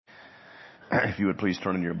If you would please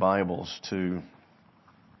turn in your Bibles to,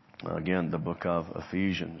 again, the book of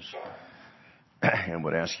Ephesians, and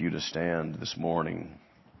would ask you to stand this morning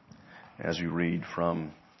as we read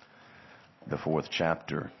from the 4th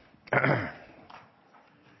chapter.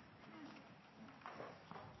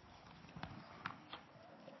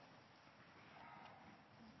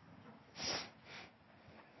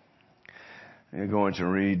 We're going to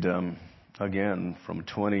read again from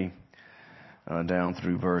 20 down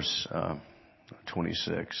through verse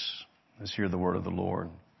 26. Let's hear the word of the Lord.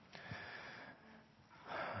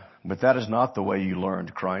 But that is not the way you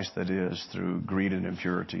learned Christ, that is, through greed and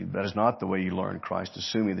impurity. That is not the way you learned Christ,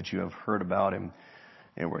 assuming that you have heard about him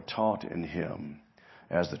and were taught in him,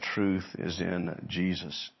 as the truth is in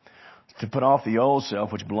Jesus. To put off the old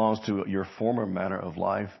self, which belongs to your former manner of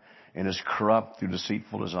life and is corrupt through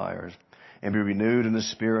deceitful desires, and be renewed in the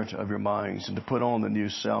spirit of your minds, and to put on the new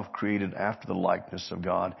self, created after the likeness of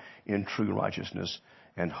God in true righteousness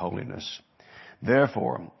and holiness.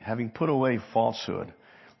 Therefore, having put away falsehood,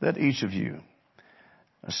 let each of you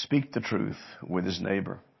speak the truth with his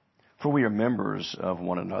neighbor, for we are members of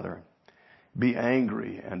one another. Be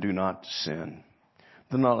angry and do not sin.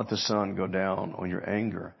 Do not let the sun go down on your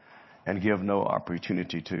anger, and give no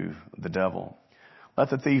opportunity to the devil. Let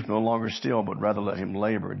the thief no longer steal, but rather let him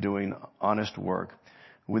labor, doing honest work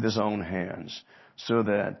with his own hands, so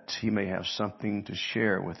that he may have something to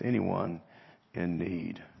share with anyone in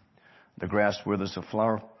need. The grass withers, the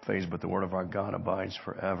flower fades, but the word of our God abides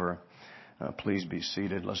forever. Please be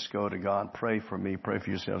seated. Let's go to God. Pray for me. Pray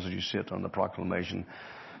for yourselves as you sit on the proclamation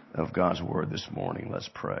of God's word this morning. Let's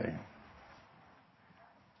pray.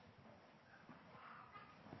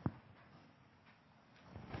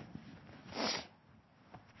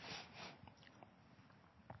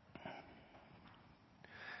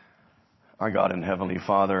 Our God and Heavenly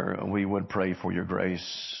Father, we would pray for your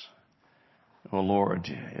grace. Oh Lord,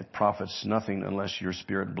 it profits nothing unless your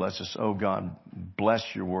Spirit blesses. Oh God, bless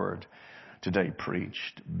your word today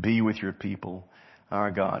preached. Be with your people. Our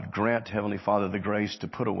God, grant, Heavenly Father, the grace to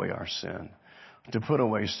put away our sin, to put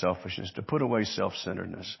away selfishness, to put away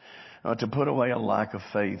self-centeredness, to put away a lack of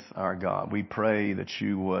faith, our God. We pray that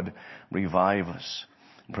you would revive us.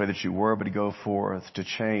 Pray that your word would go forth to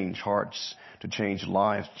change hearts, to change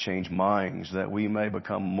lives, to change minds, that we may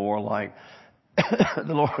become more like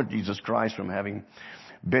the Lord Jesus Christ. From having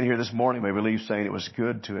been here this morning, may we leave saying it was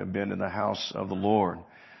good to have been in the house of the Lord.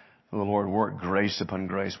 The Lord work grace upon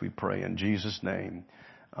grace, we pray in Jesus' name.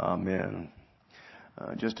 Amen.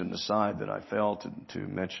 Just an aside that I failed to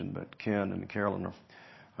mention, but Ken and Carolyn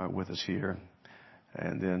are with us here.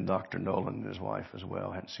 And then Dr. Nolan and his wife as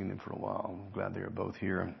well. Hadn't seen them for a while. I'm glad they are both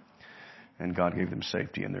here. And God gave them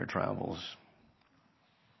safety in their travels.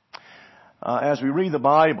 As we read the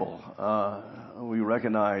Bible, we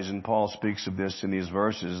recognize, and Paul speaks of this in these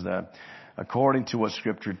verses, that according to what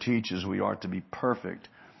Scripture teaches, we are to be perfect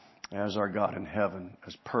as our God in heaven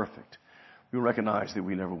is perfect. We recognize that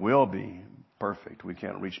we never will be perfect. We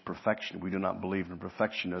can't reach perfection. We do not believe in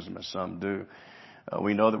perfectionism as some do.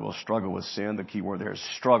 We know that we'll struggle with sin. The key word there is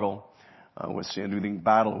struggle with sin, doing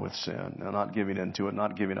battle with sin, not giving in to it,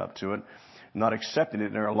 not giving up to it, not accepting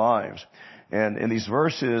it in our lives. And in these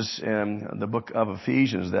verses in the book of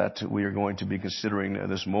Ephesians that we are going to be considering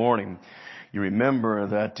this morning, you remember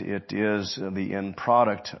that it is the end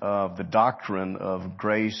product of the doctrine of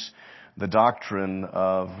grace, the doctrine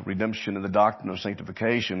of redemption, and the doctrine of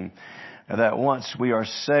sanctification, that once we are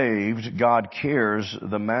saved, God cares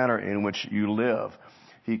the manner in which you live.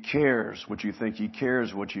 He cares what you think. He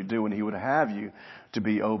cares what you do, and He would have you to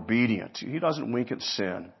be obedient. He doesn't wink at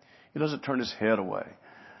sin. He doesn't turn His head away.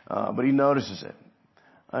 But He notices it,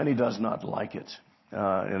 and He does not like it.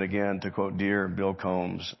 And again, to quote dear Bill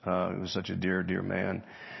Combs, who was such a dear, dear man,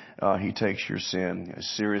 He takes your sin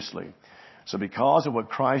seriously. So because of what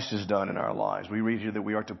Christ has done in our lives, we read here that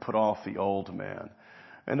we are to put off the old man.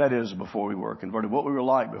 And that is before we were converted, what we were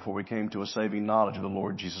like before we came to a saving knowledge of the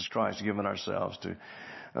Lord Jesus Christ, given ourselves to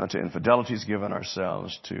infidelities, given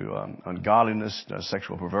ourselves to ungodliness,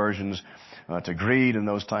 sexual perversions, to greed and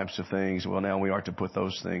those types of things. Well, now we are to put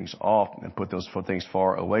those things off and put those things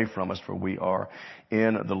far away from us, for we are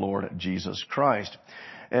in the Lord Jesus Christ.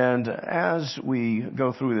 And as we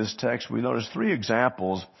go through this text, we notice 3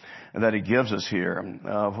 examples that he gives us here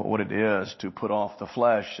of what it is to put off the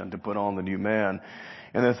flesh and to put on the new man.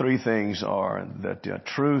 And the 3 things are that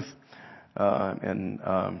truth and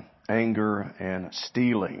anger and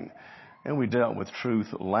stealing. And we dealt with truth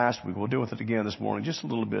last week. We'll deal with it again this morning, just a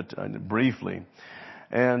little bit briefly.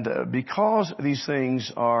 And because these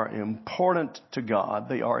things are important to God,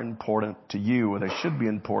 they are important to you, or they should be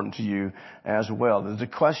important to you as well. There's a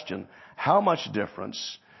question, how much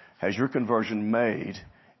difference has your conversion made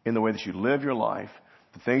in the way that you live your life,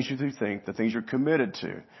 the things you do think, the things you're committed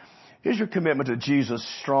to? Is your commitment to Jesus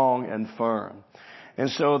strong and firm? And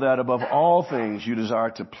so that above all things you desire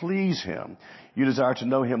to please Him. You desire to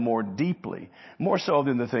know Him more deeply, more so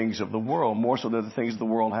than the things of the world, more so than the things the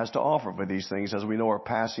world has to offer. For these things, as we know, are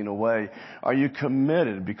passing away. Are you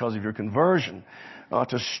committed, because of your conversion,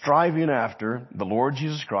 to striving after the Lord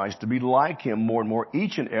Jesus Christ, to be like Him more and more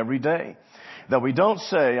each and every day? That we don't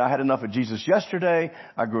say, I had enough of Jesus yesterday,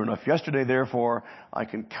 I grew enough yesterday, therefore I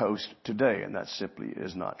can coast today. And that simply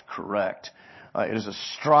is not correct. It is a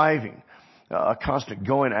striving, a constant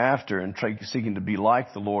going after and seeking to be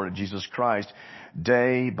like the Lord Jesus Christ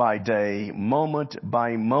day by day, moment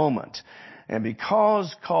by moment. And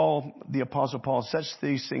because the Apostle Paul sets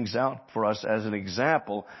these things out for us as an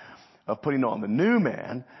example of putting on the new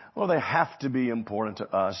man, well, they have to be important to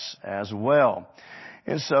us as well.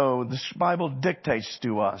 And so this Bible dictates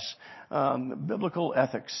to us biblical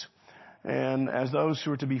ethics. And as those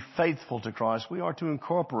who are to be faithful to Christ, we are to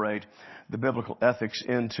incorporate the biblical ethics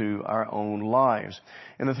into our own lives.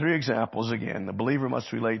 And the three examples, again, the believer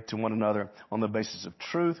must relate to one another on the basis of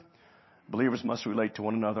truth. Believers must relate to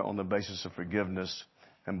one another on the basis of forgiveness.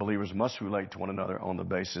 And believers must relate to one another on the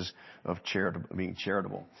basis of being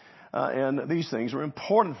charitable. And these things are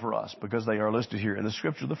important for us because they are listed here in the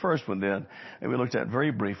Scripture. The first one then, and we looked at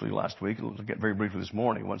very briefly last week, and we'll look at very briefly this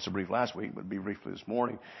morning. Once so brief last week, but be briefly this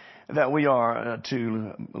morning, that we are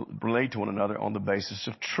to relate to one another on the basis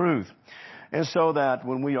of truth. And so that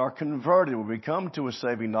when we are converted, when we come to a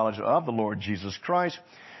saving knowledge of the Lord Jesus Christ,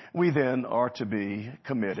 we then are to be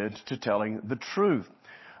committed to telling the truth.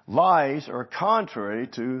 Lies are contrary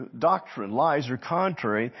to doctrine. Lies are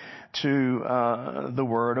contrary to the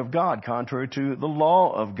Word of God, contrary to the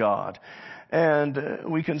law of God. And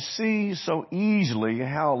we can see so easily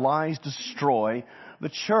how lies destroy the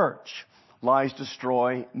church. Lies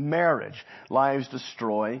destroy marriage. Lies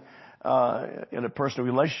destroy interpersonal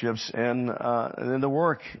relationships and in the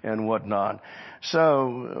work and whatnot.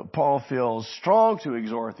 So Paul feels strong to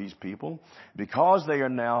exhort these people because they are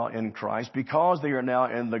now in Christ, because they are now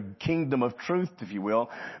in the kingdom of truth, if you will,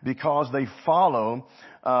 because they follow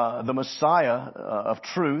the Messiah of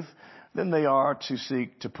truth. Then they are to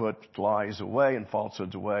seek to put lies away and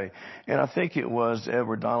falsehoods away. And I think it was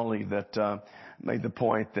Edward Donnelly that made the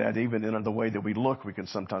point that even in the way that we look, we can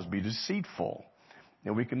sometimes be deceitful.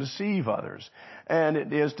 And we can deceive others. And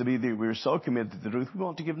it is to be that we're so committed to the truth, we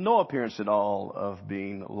want to give no appearance at all of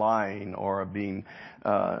being lying or being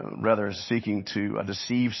rather seeking to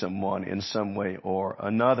deceive someone in some way or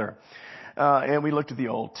another. And we looked at the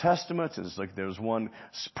Old Testament. It's like there's one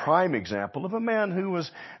prime example of a man who was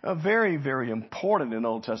very, very important in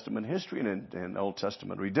Old Testament history and in Old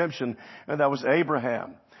Testament redemption, and that was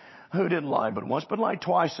Abraham, who didn't lie but once, but lied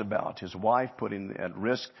twice about his wife, putting at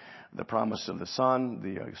risk the promise of the son,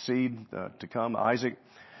 the seed to come, Isaac.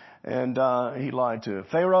 And he lied to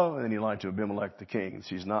Pharaoh, and then he lied to Abimelech the king.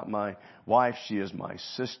 She's not my wife, she is my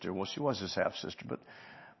sister. Well, she was his half-sister, but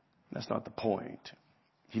that's not the point.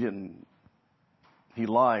 He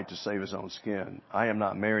lied to save his own skin. I am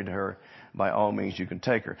not married to her. By all means, you can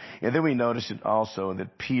take her. And then we noticed it also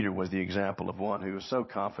that Peter was the example of one who was so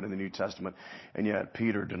confident in the New Testament, and yet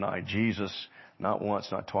Peter denied Jesus not once,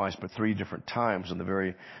 not twice, but 3 different times on the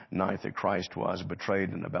very night that Christ was betrayed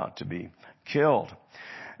and about to be killed.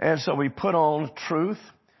 And so we put on truth.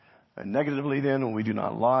 And negatively then, when we do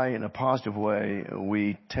not lie, in a positive way,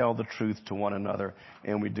 we tell the truth to one another,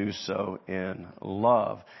 and we do so in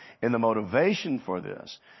love. And the motivation for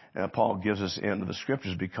this, Paul gives us in the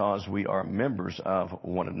Scriptures, because we are members of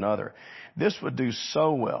one another. This would do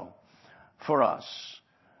so well for us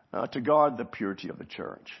to guard the purity of the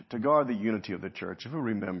church, to guard the unity of the church, if we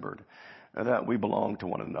remembered that we belong to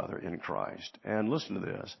one another in Christ. And listen to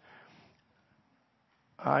this.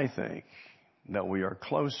 I think that we are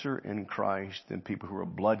closer in Christ than people who are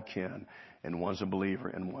blood kin, and one's a believer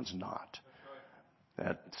and one's not.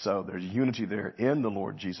 So there's unity there in the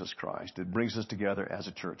Lord Jesus Christ. It brings us together as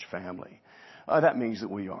a church family. That means that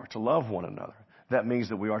we are to love one another. That means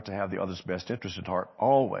that we are to have the other's best interest at heart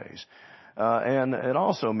always. And it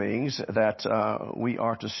also means that we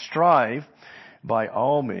are to strive by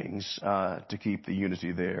all means to keep the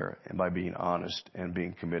unity there, and by being honest and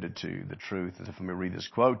being committed to the truth. And if I may read this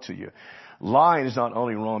quote to you, lying is not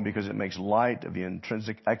only wrong because it makes light of the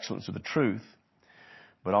intrinsic excellence of the truth,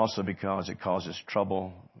 but also because it causes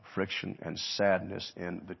trouble, friction, and sadness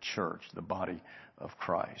in the church, the body of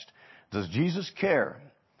Christ. Does Jesus care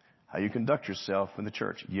how you conduct yourself in the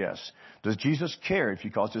church? Yes. Does Jesus care if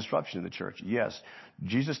you cause disruption in the church? Yes.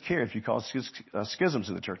 Jesus care if you cause schisms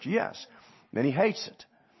in the church? Yes. And He hates it.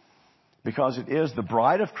 Because it is the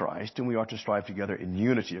bride of Christ, and we ought to strive together in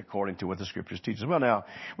unity according to what the Scriptures teach us. Well, now,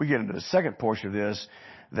 we get into the second portion of this,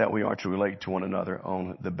 that we are to relate to one another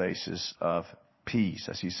on the basis of peace.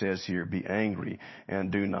 As he says here, be angry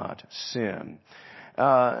and do not sin.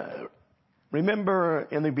 Remember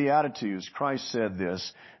in the Beatitudes, Christ said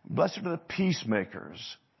this, blessed are the peacemakers.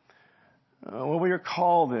 Well, we are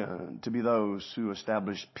called then to be those who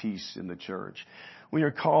establish peace in the church. We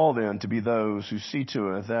are called then to be those who see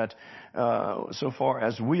to it that so far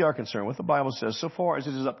as we are concerned, what the Bible says, so far as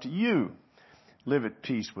it is up to you, live at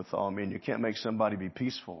peace with all men. You can't make somebody be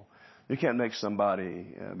peaceful. You can't make somebody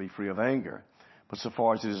be free of anger. But so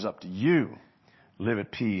far as it is up to you, live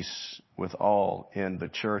at peace with all in the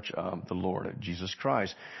church of the Lord Jesus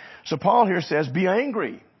Christ. So Paul here says, be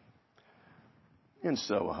angry. And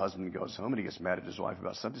so a husband goes home and he gets mad at his wife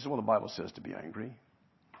about something. He says, well, the Bible says to be angry.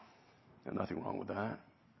 And nothing wrong with that.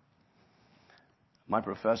 One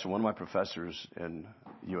of my professors in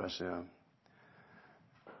USM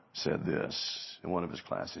said this in one of his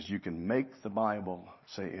classes, you can make the Bible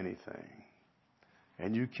say anything.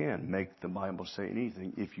 And you can make the Bible say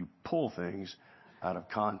anything if you pull things out of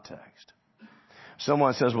context.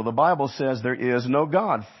 Someone says, well, the Bible says there is no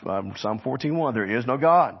God. Psalm 14:1, there is no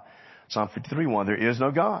God. Psalm 53:1, there is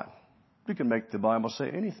no God. You can make the Bible say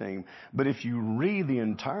anything. But if you read the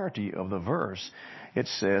entirety of the verse, it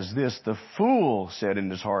says this, the fool said in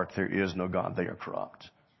his heart, there is no God. They are corrupt.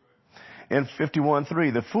 In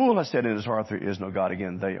 51:3, the fool has said in his heart, there is no God.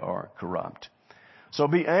 Again, they are corrupt. So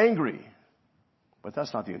be angry. But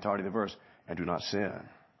that's not the entirety of the verse. And do not sin.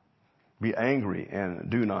 Be angry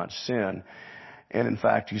and do not sin. And in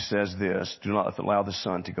fact, he says this, do not allow the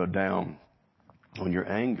sun to go down on your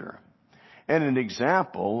anger. And an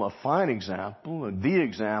example, a fine example, the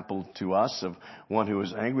example to us of one who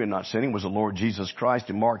was angry and not sinning was the Lord Jesus Christ.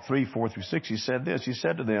 In Mark 3:4-6, he said this. He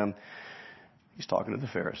said to them, he's talking to the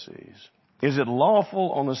Pharisees, is it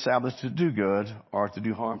lawful on the Sabbath to do good or to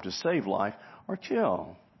do harm, to save life or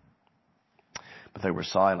kill? But they were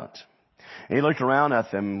silent. And he looked around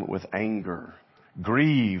at them with anger,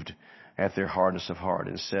 grieved at their hardness of heart,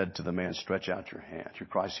 and said to the man, stretch out your hand. You're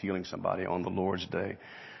Christ healing somebody on the Lord's day.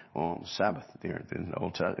 On Sabbath there in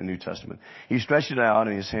the New Testament. He stretched it out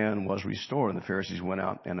and his hand was restored. And the Pharisees went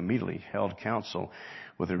out and immediately held counsel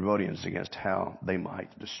with the Herodians against how they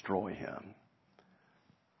might destroy him.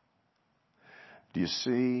 Do you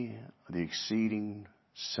see the exceeding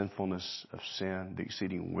sinfulness of sin, the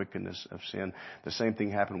exceeding wickedness of sin? The same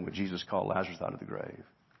thing happened when Jesus called Lazarus out of the grave.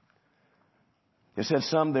 It said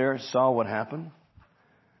some there saw what happened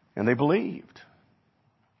and they believed.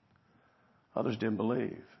 Others didn't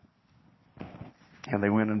believe. And they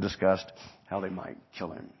went and discussed how they might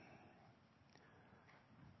kill him.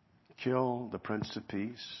 Kill the Prince of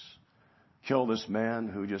Peace. Kill this man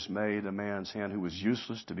who just made a man's hand who was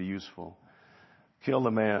useless to be useful. Kill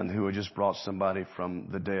the man who had just brought somebody from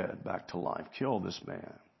the dead back to life. Kill this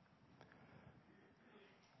man.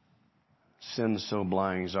 Sin so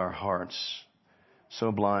blinds our hearts,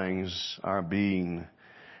 so blinds our being,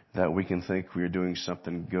 that we can think we are doing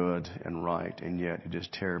something good and right, and yet it is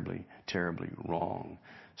terribly, terribly wrong.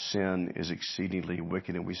 Sin is exceedingly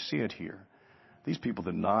wicked, and we see it here. These people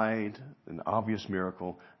denied an obvious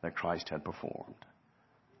miracle that Christ had performed.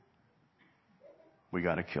 We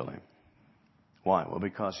got to kill him. Why? Well,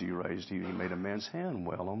 because he made a man's hand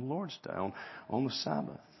well on the Lord's Day, on the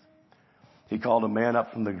Sabbath. He called a man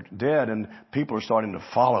up from the dead, and people are starting to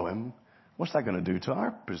follow him. What's that going to do to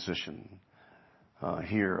our position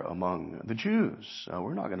here among the Jews?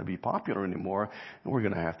 We're not going to be popular anymore, and we're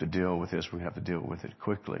going to have to deal with this. We have to deal with it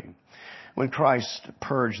quickly. When Christ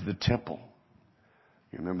purged the temple,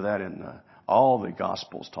 you remember that in all the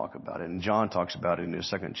Gospels talk about it, and John talks about it in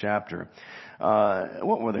his 2nd chapter.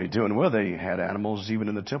 What were they doing? Well, they had animals even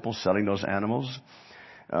in the temple, selling those animals.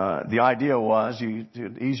 The idea was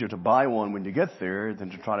it's easier to buy one when you get there than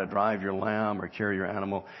to try to drive your lamb or carry your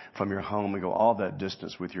animal from your home and go all that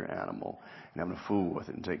distance with your animal and having to fool with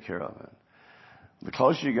it and take care of it. The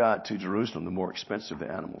closer you got to Jerusalem, the more expensive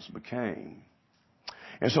the animals became.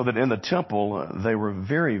 And so that in the temple, they were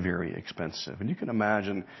very, very expensive. And you can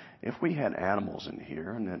imagine if we had animals in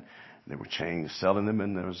here and then they were selling them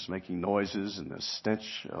and there was making noises and the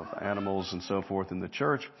stench of animals and so forth in the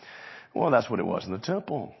church. Well, that's what it was in the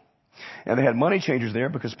temple. And they had money changers there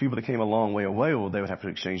because people that came a long way away, well, they would have to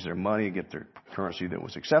exchange their money, get their currency that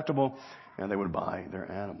was acceptable, and they would buy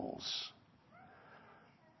their animals.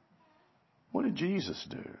 What did Jesus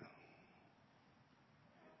do?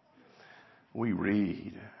 we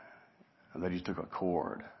read that he took a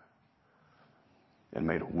cord and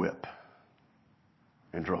made a whip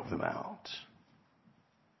and drove them out.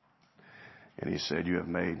 And he said, you have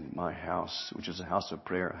made my house, which is a house of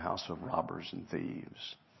prayer, a house of robbers and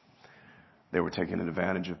thieves. They were taking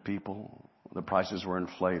advantage of people. The prices were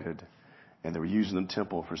inflated. And they were using the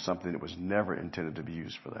temple for something that was never intended to be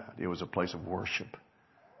used for that. It was a place of worship.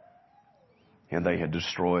 And they had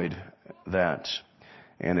destroyed that.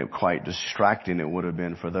 And it quite distracting it would have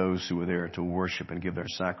been for those who were there to worship and give their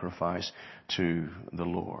sacrifice to the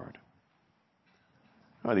Lord.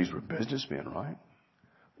 Now, these were businessmen, right?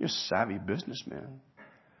 You're savvy businessmen.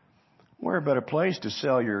 Where a better place to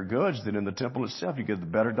sell your goods than in the temple itself? You get the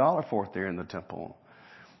better dollar for it there in the temple.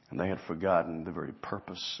 And they had forgotten the very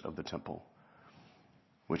purpose of the temple,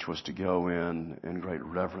 which was to go in great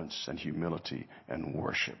reverence and humility and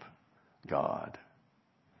worship God.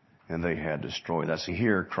 And they had destroyed that. See,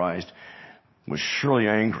 here Christ was surely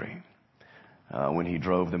angry when he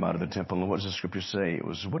drove them out of the temple. And what does the scripture say? It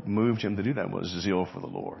was what moved him to do that was zeal for the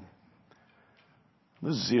Lord.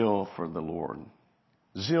 The zeal for the Lord.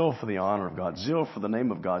 Zeal for the honor of God. Zeal for the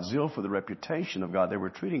name of God. Zeal for the reputation of God. They were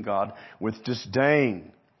treating God with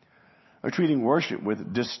disdain. They were treating worship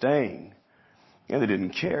with disdain. And they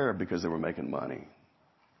didn't care because they were making money.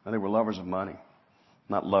 And they were lovers of money,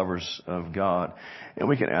 not lovers of God. And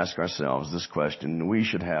we can ask ourselves this question. We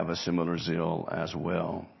should have a similar zeal as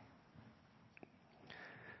well.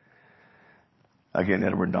 Again,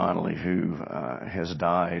 Edward Donnelly, who has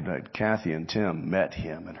died, Kathy and Tim met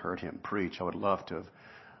him and heard him preach. I would love to have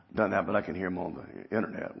done that, but I can hear him on the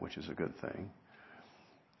internet, which is a good thing.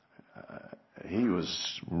 He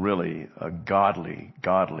was really a godly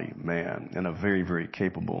man and a very, very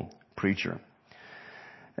capable preacher.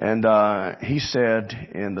 And he said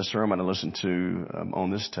in the sermon I listened to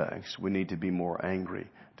on this text, we need to be more angry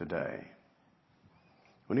today.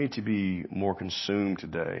 We need to be more consumed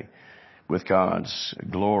today with God's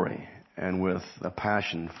glory and with a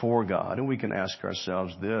passion for God. And we can ask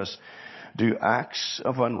ourselves this: do acts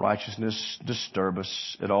of unrighteousness disturb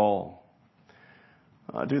us at all?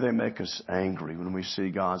 Do they make us angry when we see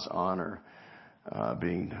God's honor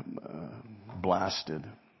being blasted,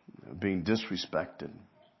 being disrespected?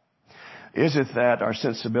 Is it that our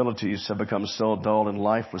sensibilities have become so dull and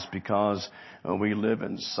lifeless because we live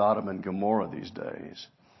in Sodom and Gomorrah these days?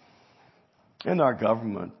 And our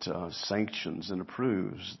government sanctions and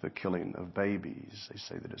approves the killing of babies. They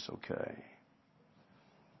say that it's okay.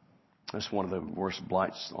 That's one of the worst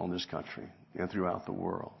blights on this country and throughout the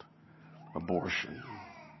world. Abortion.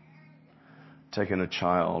 Taking a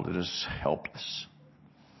child that is helpless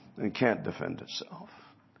and can't defend itself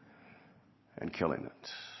and killing it.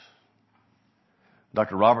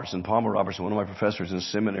 Dr. Palmer Robertson, one of my professors in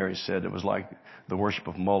seminary, said it was like the worship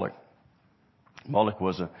of Moloch. Moloch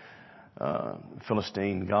was a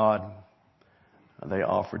Philistine god. They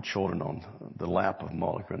offered children on the lap of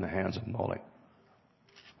Moloch or in the hands of Moloch.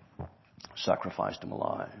 Sacrificed them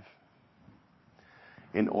alive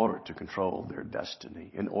in order to control their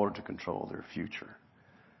destiny, in order to control their future.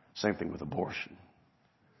 Same thing with abortion.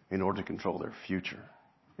 In order to control their future,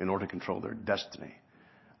 in order to control their destiny,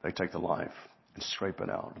 they take the life and scrape it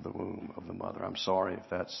out of the womb of the mother. I'm sorry if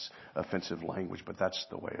that's offensive language, but that's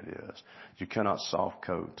the way it is. You cannot soft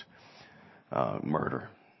coat murder.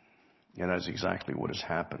 And that's exactly what is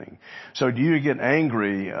happening. So do you get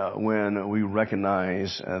angry when we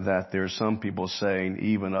recognize that there's some people saying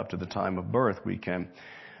even up to the time of birth we can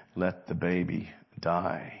let the baby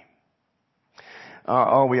die?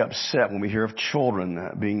 Are we upset when we hear of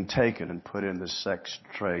children being taken and put in the sex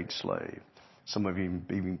trade slave? Some of you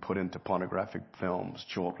being put into pornographic films,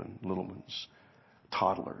 children, little ones,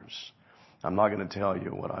 toddlers. I'm not going to tell you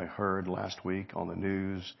what I heard last week on the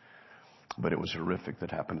news, but it was horrific that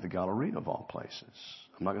happened to the Galleria of all places.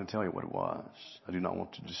 I'm not going to tell you what it was. I do not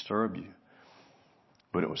want to disturb you,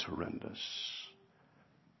 but it was horrendous.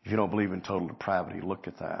 If you don't believe in total depravity, look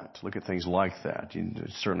at that. Look at things like that. You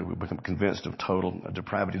certainly will become convinced of total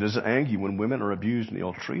depravity. Does it anger you when women are abused and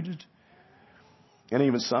ill-treated? And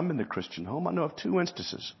even some in the Christian home. I know of 2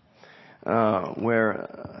 instances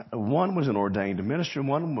where one was an ordained minister and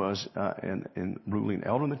one was in ruling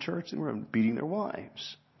elder in the church, and were beating their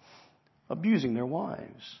wives, abusing their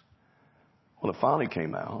wives. Well, it finally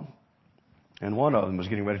came out, and one of them was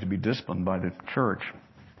getting ready to be disciplined by the church,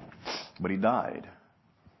 but he died.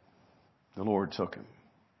 The Lord took him.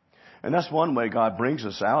 And that's one way God brings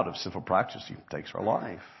us out of sinful practice. He takes our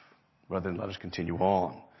life rather than let us continue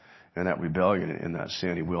on in that rebellion, in that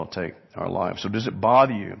sin. He will take our life. So does it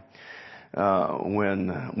bother you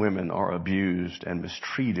when women are abused and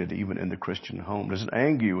mistreated, even in the Christian home? Does it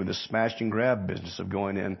anger you with the smash and grab business of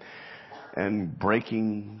going in and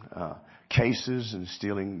breaking cases and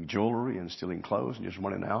stealing jewelry and stealing clothes and just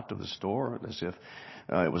running out of the store as if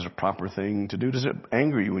it was a proper thing to do? Does it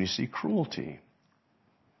anger you when you see cruelty?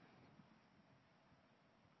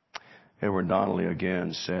 Edward Donnelly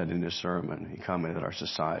again said in his sermon, he commented that our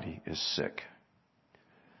society is sick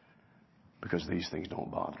because these things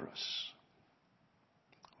don't bother us.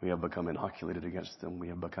 We have become inoculated against them. We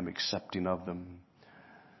have become accepting of them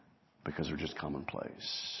because they're just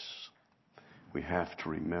commonplace. We have to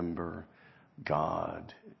remember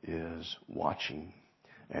God is watching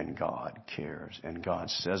and God cares. And God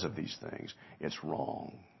says of these things, it's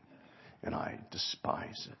wrong. And I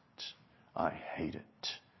despise it. I hate it.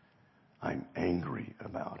 I'm angry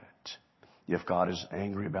about it. If God is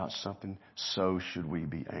angry about something, so should we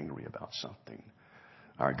be angry about something.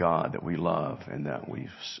 Our God that we love and that we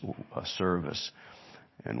service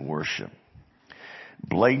and worship.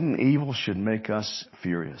 Blatant evil should make us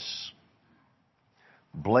furious.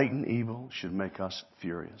 Blatant evil should make us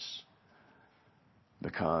furious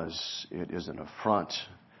because it is an affront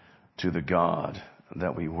to the God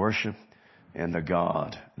that we worship and the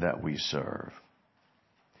God that we serve.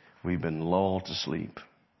 We've been lulled to sleep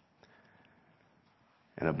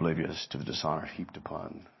and oblivious to the dishonor heaped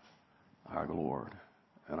upon our Lord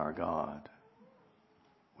and our God.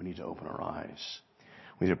 We need to open our eyes.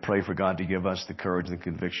 We need to pray for God to give us the courage and the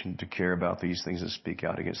conviction to care about these things and speak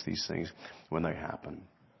out against these things when they happen.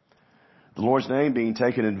 The Lord's name being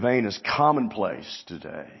taken in vain is commonplace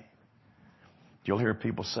today. You'll hear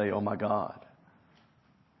people say, oh my God.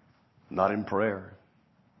 Not in prayer,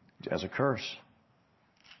 as a curse.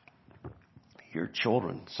 Hear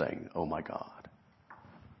children saying, oh my God.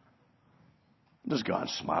 Does God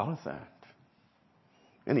smile at that?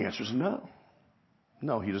 And the answer is no.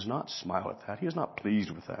 No, He does not smile at that. He is not pleased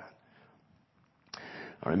with that.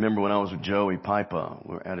 I remember when I was with Joey Pipa,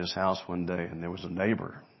 we were at his house one day, and there was a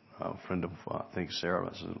neighbor, a friend of, I think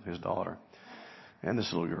Sarah, his daughter. And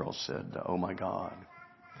this little girl said, oh my God.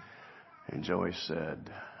 And Joey said,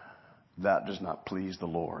 that does not please the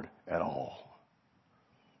Lord at all.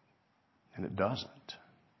 And it doesn't.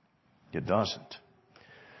 It doesn't.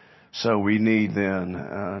 So we need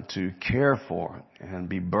then to care for and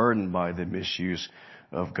be burdened by the misuse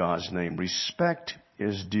of God's name. Respect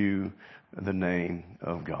is due the name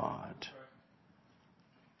of God.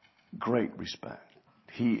 Great respect.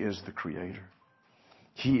 He is the Creator.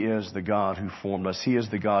 He is the God who formed us. He is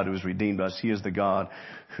the God who has redeemed us. He is the God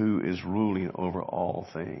who is ruling over all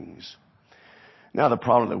things. Now the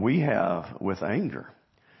problem that we have with anger,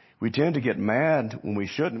 we tend to get mad when we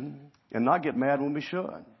shouldn't and not get mad when we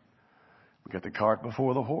should. We get the cart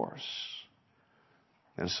before the horse.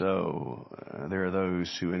 And so there are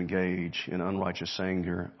those who engage in unrighteous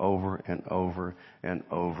anger over and over and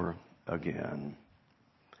over again.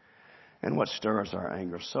 And what stirs our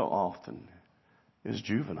anger so often is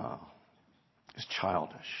juvenile, is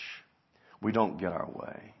childish. We don't get our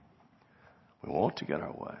way. We want to get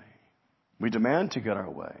our way. We demand to get our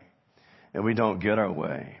way. And we don't get our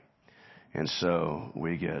way. And so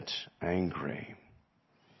we get angry.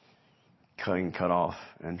 Cut off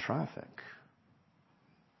in traffic.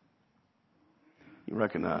 You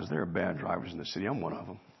recognize there are bad drivers in the city. I'm one of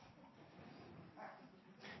them.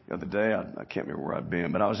 The other day, I can't remember where I'd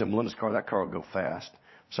been, but I was in Melinda's car. That car would go fast.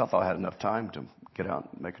 So I thought I had enough time to get out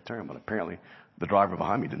and make a turn. But apparently, the driver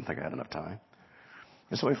behind me didn't think I had enough time.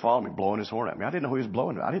 And so he followed me, blowing his horn at me. I didn't know who he was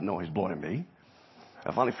blowing at. I didn't know he was blowing at me.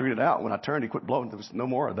 I finally figured it out. When I turned, he quit blowing. There was no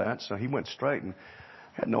more of that. So he went straight and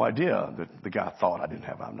had no idea that the guy thought I didn't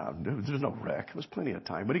have. There's no wreck. There was plenty of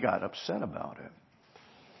time. But he got upset about it.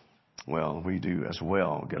 Well, we do as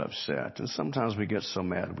well get upset. And sometimes we get so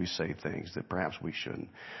mad we say things that perhaps we shouldn't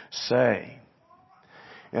say.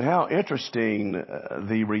 And how interesting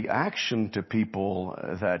the reaction to people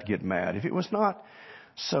that get mad. If it was not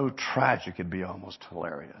so tragic, it'd be almost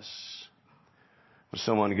hilarious. When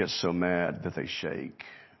someone gets so mad that they shake.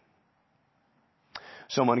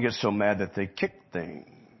 Someone gets so mad that they kick things.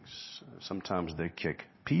 Sometimes they kick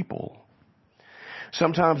people.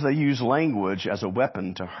 Sometimes they use language as a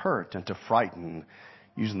weapon to hurt and to frighten,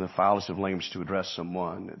 using the foulest of language to address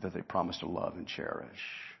someone that they promise to love and cherish.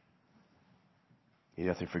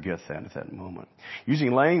 Yet they forget that at that moment.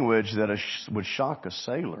 Using language that would shock a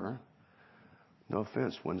sailor. No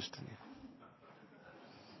offense, Winston.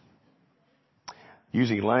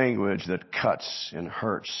 Using language that cuts and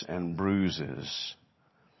hurts and bruises.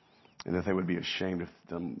 And that they would be ashamed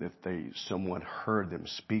if someone heard them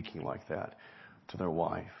speaking like that to their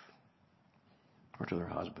wife or to their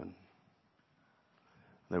husband.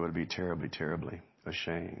 they would be terribly, terribly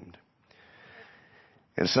ashamed.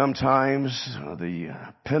 And sometimes the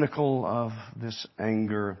pinnacle of this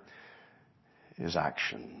anger is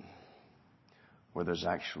action, where there's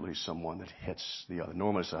actually someone that hits the other.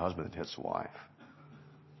 Normally it's the husband that hits the wife.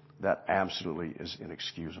 That absolutely is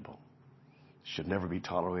inexcusable. Should never be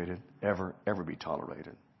tolerated, ever be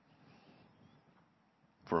tolerated,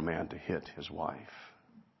 for a man to hit his wife.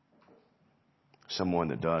 Someone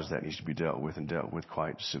that does that needs to be dealt with, and dealt with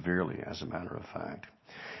quite severely, as a matter of fact.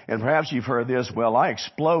 And perhaps you've heard this, well, I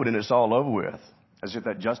explode and it's all over with. As if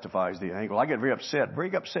that justifies the anger. I get very upset.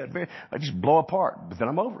 I just blow apart, but then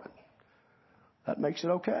I'm over it. That makes it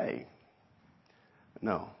okay.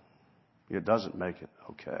 No, it doesn't make it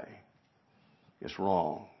okay. It's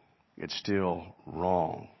wrong. It's still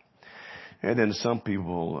wrong. And then some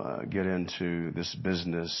people get into this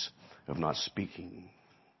business of not speaking.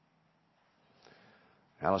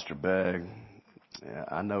 Alistair Begg,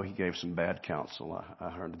 I know he gave some bad counsel. I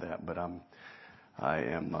heard that, but I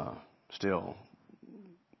am still,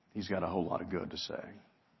 he's got a whole lot of good to say.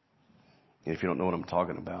 If you don't know what I'm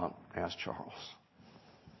talking about, ask Charles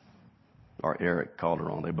or Eric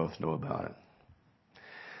Calderon. They both know about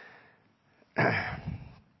it.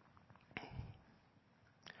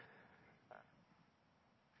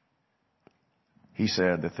 He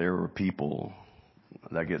said that there were people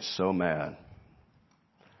that get so mad,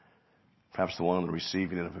 perhaps the one on the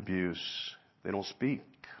receiving end of abuse, they don't speak.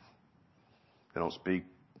 They don't speak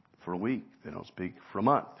for a week. They don't speak for a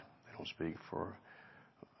month. They don't speak for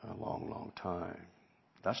a long, long time.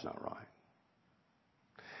 That's not right.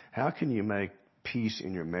 How can you make peace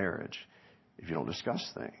in your marriage if you don't discuss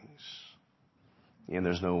things? And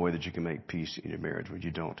there's no way that you can make peace in your marriage when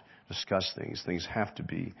you don't discuss things. Things have to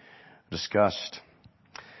be discussed.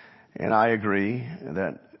 And I agree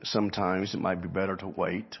that sometimes it might be better to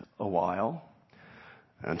wait a while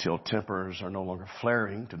until tempers are no longer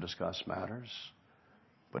flaring to discuss matters.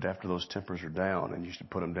 But after those tempers are down, and you should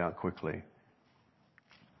put them down quickly,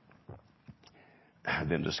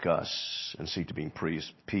 then discuss and seek to bring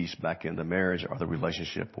peace back in the marriage or the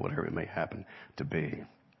relationship, whatever it may happen to be.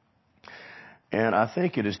 And I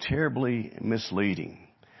think it is terribly misleading.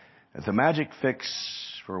 If the magic fix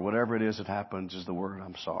for whatever it is that happens is the word,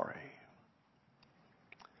 I'm sorry.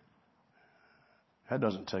 That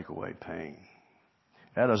doesn't take away pain.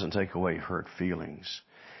 That doesn't take away hurt feelings.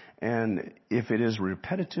 And if it is a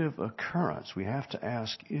repetitive occurrence, we have to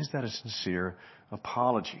ask, is that a sincere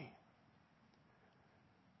apology?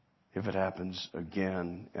 If it happens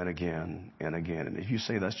again and again and again. And if you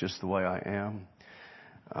say that's just the way I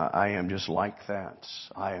am just like that.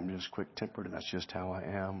 I am just quick-tempered and that's just how I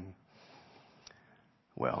am.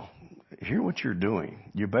 Well, hear what you're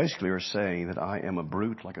doing. You basically are saying that I am a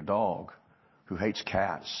brute like a dog who hates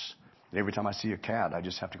cats. And every time I see a cat, I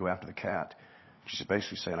just have to go after the cat. She's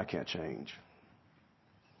basically saying I can't change.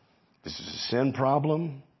 This is a sin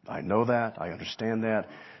problem. I know that. I understand that.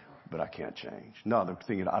 But I can't change. No, they're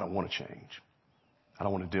thinking I don't want to change. I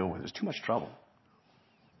don't want to deal with it. It's too much trouble.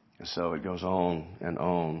 And so it goes on and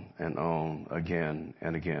on and on again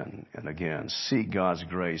and again and again. Seek God's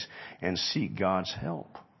grace and seek God's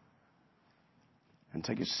help. And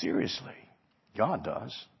take it seriously. God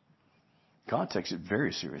does. God takes it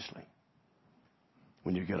very seriously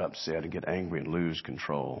when you get upset and get angry and lose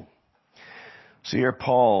control. See here,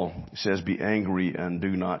 Paul says, be angry and do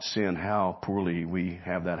not sin. How poorly we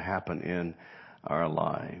have that happen in our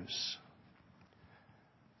lives.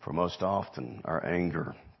 For most often, our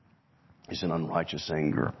anger is an unrighteous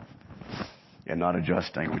anger and not a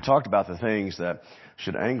just anger. We talked about the things that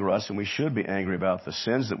should anger us, and we should be angry about the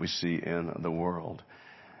sins that we see in the world.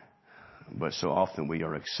 But so often we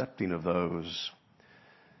are accepting of those,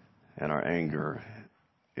 and our anger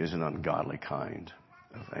is an ungodly kind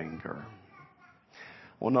of anger.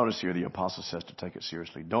 Well, notice here the apostle says to take it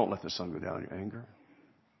seriously. Don't let the sun go down in your anger.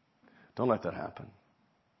 Don't let that happen.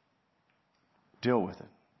 Deal with it.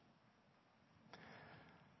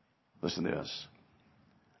 Listen to this.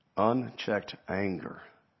 Unchecked anger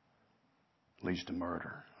leads to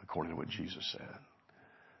murder, according to what Jesus said.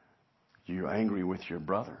 You're angry with your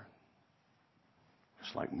brother.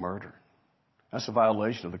 It's like murder. That's a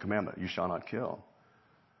violation of the commandment, you shall not kill.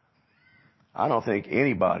 I don't think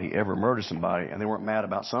anybody ever murdered somebody and they weren't mad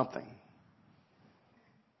about something.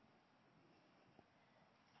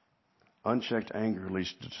 Unchecked anger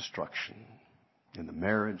leads to destruction. In the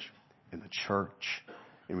marriage, in the church,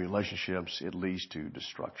 in relationships, it leads to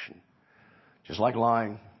destruction. Just like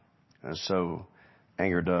lying, and so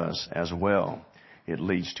anger does as well. It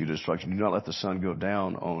leads to destruction. Do not let the sun go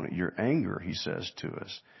down on your anger, he says to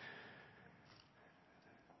us.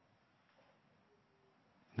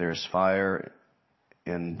 There's fire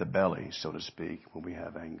in the belly, so to speak, when we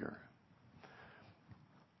have anger.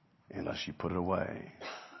 Unless you put it away,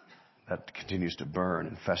 that continues to burn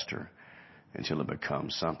and fester until it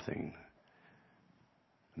becomes something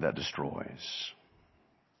that destroys.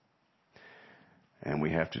 And we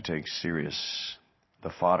have to take serious the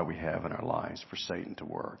fodder we have in our lives for Satan to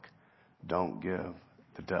work. Don't give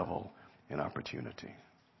the devil an opportunity.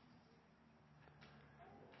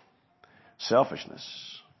 Selfishness,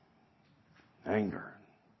 anger,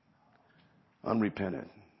 unrepented.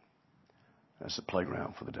 That's a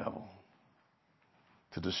playground for the devil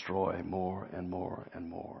to destroy more and more and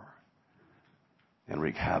more and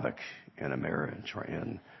wreak havoc in a marriage or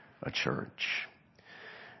in a church.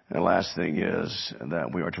 And the last thing is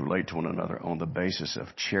that we are to relate to one another on the basis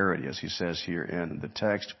of charity, as he says here in the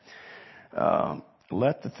text.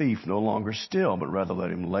 Let the thief no longer steal, but rather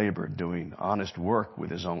let him labor, doing honest work with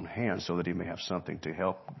his own hands, so that he may have something to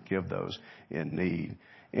help give those in need.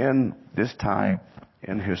 In this time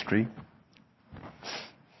in history,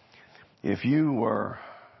 if you were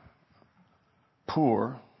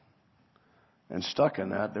poor and stuck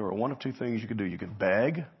in that, there were one of two things you could do. You could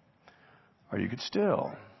beg or you could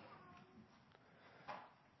steal.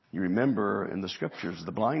 You remember in the scriptures,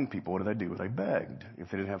 the blind people, what did they do? They begged.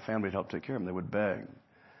 If they didn't have family to help take care of them, they would beg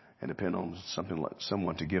and depend on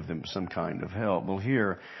someone to give them some kind of help. Well,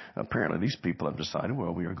 here, apparently these people have decided,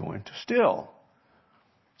 well, we are going to steal.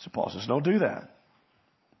 So Paul says, don't do that.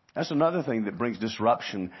 That's another thing that brings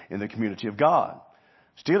disruption in the community of God.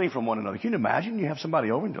 Stealing from one another. Can you imagine? You have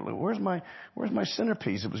somebody over and you go, where's my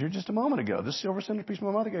centerpiece? It was here just a moment ago. This silver centerpiece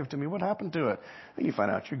my mother gave to me. What happened to it? And you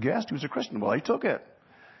find out your guest, who was a Christian, well, he took it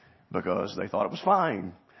because they thought it was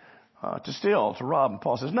fine to steal, to rob. And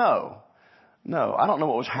Paul says, no. I don't know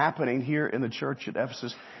what was happening here in the church at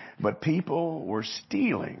Ephesus, but people were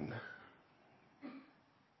stealing.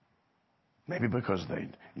 Maybe because they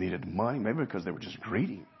needed money. Maybe because they were just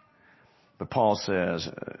greedy. But Paul says,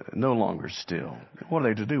 no longer steal. What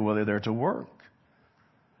are they to do? Well, they're there to work.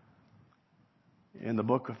 In the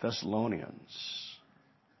book of Thessalonians,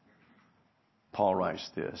 Paul writes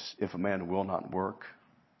this: if a man will not work,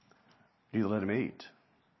 neither let him eat.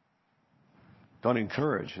 Don't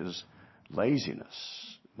encourage his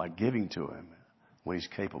laziness by giving to him when he's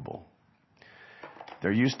capable.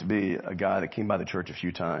 There used to be a guy that came by the church a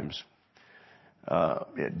few times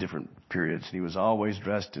at different periods. And he was always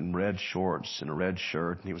dressed in red shorts and a red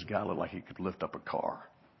shirt. And he was a guy that looked like he could lift up a car.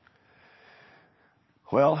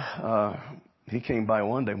 Well, he came by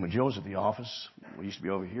one day when Jill was at the office. We used to be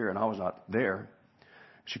over here and I was not there.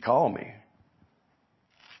 She called me.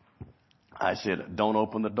 I said, don't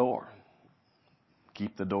open the door.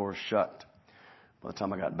 Keep the door shut. By the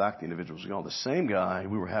time I got back, the individual was gone. The same guy,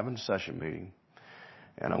 we were having a session meeting.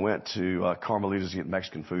 And I went to Carmelita's to get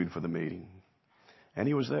Mexican food for the meeting. And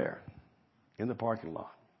he was there in the parking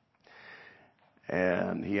lot.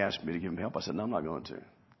 And he asked me to give him help. I said, no, I'm not going to.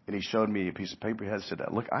 And he showed me a piece of paper he had, said,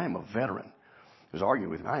 look, I am a veteran. He was arguing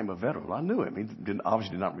with me. I am a veteran. Well, I knew him. He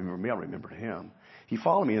obviously did not remember me. I remembered him. He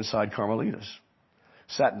followed me inside Carmelita's,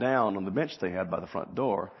 sat down on the bench they had by the front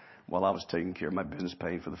door while I was taking care of my business,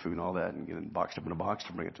 paying for the food and all that, and getting it boxed up in a box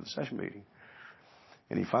to bring it to the session meeting.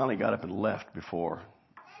 And he finally got up and left before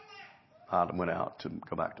I went out to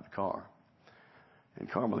go back to the car. And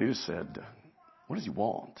Carmelita said, what does he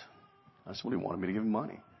want? I said, well, he wanted me to give him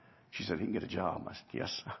money. She said, he can get a job. I said,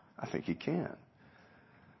 yes, I think he can.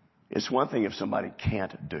 It's one thing if somebody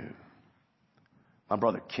can't do. My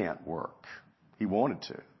brother can't work. He wanted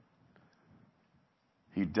to.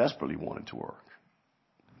 He desperately wanted to work.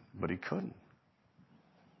 But he couldn't.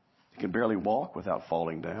 He can barely walk without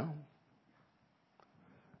falling down.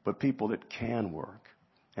 But people that can work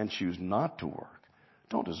and choose not to work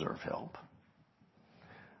don't deserve help.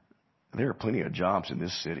 There are plenty of jobs in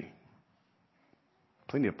this city.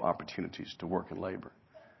 Plenty of opportunities to work and labor.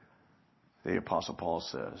 The Apostle Paul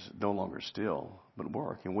says, no longer steal, but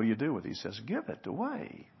work. And what do you do with it? He says, give it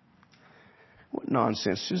away. What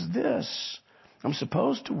nonsense is this? I'm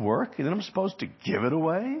supposed to work and then I'm supposed to give it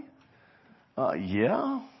away?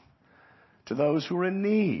 Yeah. To those who are in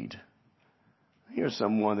need. Here's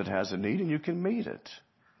someone that has a need and you can meet it.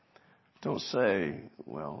 Don't say,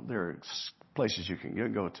 well, there are places you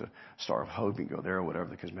can go to Star of Hope, you can go there or whatever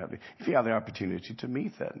the case may be. If you have the opportunity to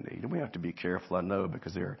meet that need. And we have to be careful, I know,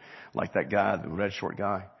 because they're like that guy, the red short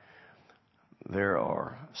guy. There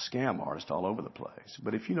are scam artists all over the place.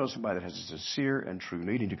 But if you know somebody that has a sincere and true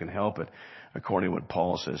need and you can help it, according to what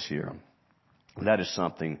Paul says here, that is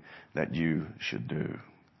something that you should do.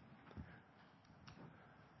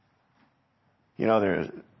 You know, there are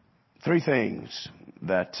three things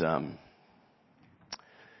that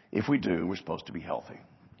If we do, we're supposed to be healthy,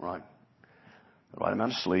 right? The right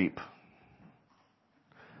amount of sleep,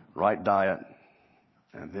 right diet,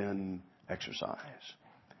 and then exercise.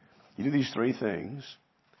 You do these three things,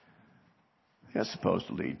 that's supposed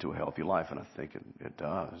to lead to a healthy life, and I think it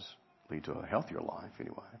does lead to a healthier life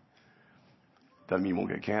anyway. Doesn't mean you won't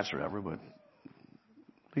get cancer ever, but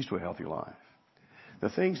leads to a healthier life. The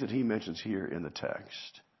things that he mentions here in the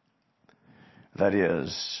text, that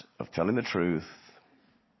is, of telling the truth,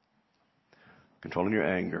 controlling your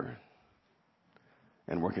anger,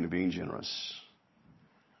 and working at being generous.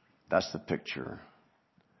 That's the picture,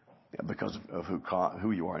 because of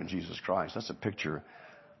who you are in Jesus Christ. That's a picture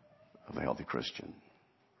of a healthy Christian.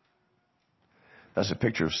 That's a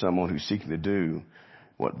picture of someone who's seeking to do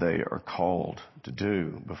what they are called to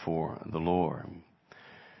do before the Lord.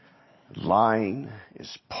 Lying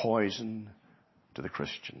is poison to the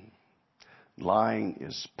Christian. Lying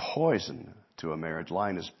is poison to a marriage.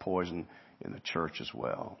 Lying is poison in the church as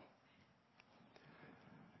well.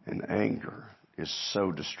 And anger is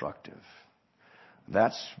so destructive.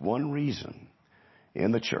 That's one reason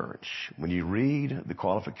in the church, when you read the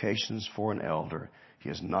qualifications for an elder, he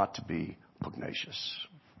is not to be pugnacious.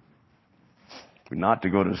 Not to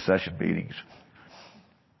go to session meetings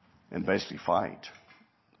and basically fight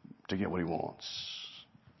to get what he wants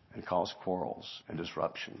and cause quarrels and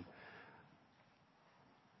disruption.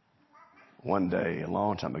 One day, a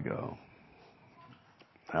long time ago,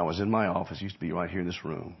 I was in my office, used to be right here in this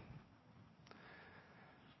room,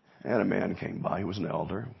 and a man came by. He was an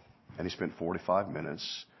elder, and he spent 45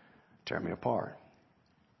 minutes tearing me apart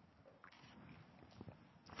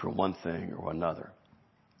for one thing or another.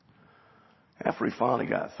 After he finally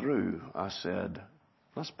got through, I said,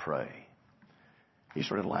 let's pray. He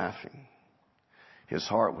started laughing. His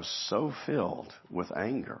heart was so filled with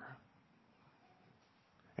anger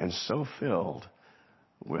and so filled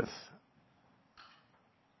with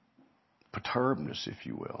perturbedness, if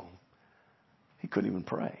you will, he couldn't even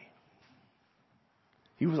pray.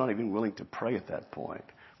 He was not even willing to pray at that point.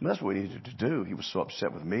 And that's what he needed to do. He was so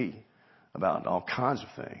upset with me about all kinds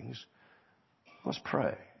of things. Let's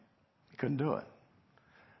pray. He couldn't do it.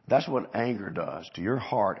 That's what anger does to your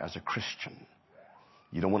heart as a Christian.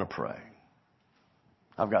 You don't want to pray.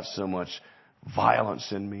 I've got so much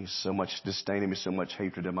violence in me, so much disdain in me, so much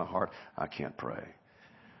hatred in my heart, I can't pray.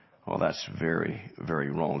 Well, that's very,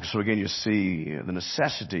 very wrong. So again, you see the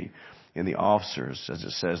necessity in the officers, as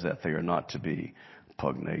it says that they are not to be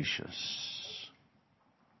pugnacious.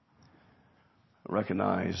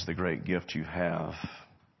 Recognize the great gift you have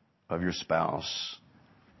of your spouse.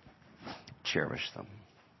 Cherish them.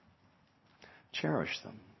 Cherish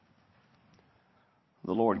them.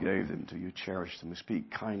 The Lord gave them to you. Cherish them. Speak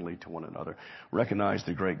kindly to one another. Recognize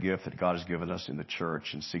the great gift that God has given us in the church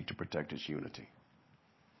and seek to protect its unity.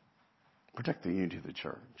 Protect the unity of the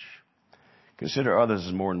church. Consider others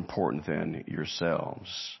as more important than yourselves,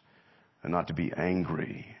 and not to be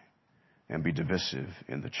angry and be divisive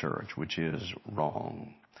in the church, which is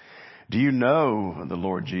wrong. Do you know the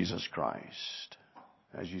Lord Jesus Christ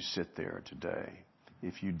as you sit there today?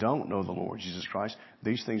 If you don't know the Lord Jesus Christ,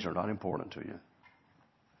 these things are not important to you.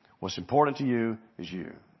 What's important to you is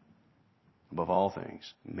you. Above all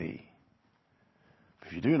things, me.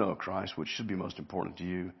 If you do know Christ, what should be most important to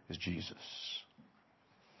you is Jesus.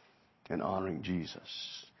 And honoring Jesus.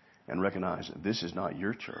 And recognize that this is not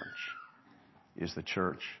your church. It's the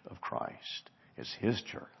church of Christ. It's His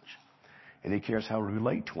church. And He cares how we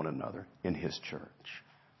relate to one another in His church.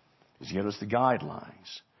 He's given us the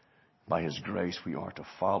guidelines. By His grace, we are to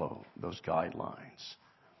follow those guidelines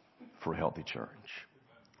for a healthy church.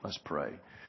 Let's pray.